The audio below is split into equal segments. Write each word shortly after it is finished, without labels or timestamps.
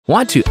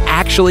Want to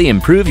actually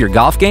improve your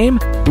golf game?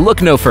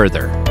 Look no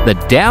further. The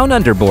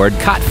DownUnder Board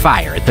caught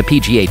fire at the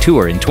PGA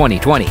Tour in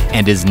 2020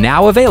 and is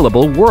now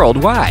available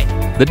worldwide.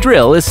 The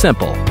drill is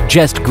simple.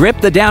 Just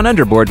grip the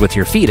DownUnder Board with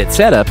your feet at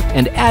setup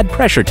and add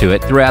pressure to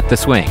it throughout the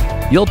swing.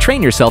 You'll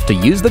train yourself to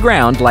use the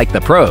ground like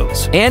the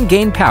pros and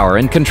gain power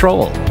and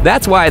control.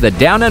 That's why the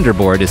DownUnder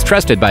Board is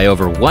trusted by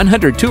over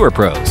 100 tour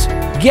pros.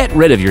 Get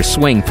rid of your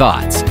swing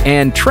thoughts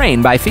and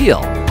train by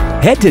feel.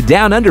 Head to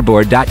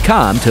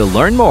DownUnderboard.com to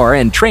learn more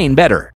and train better.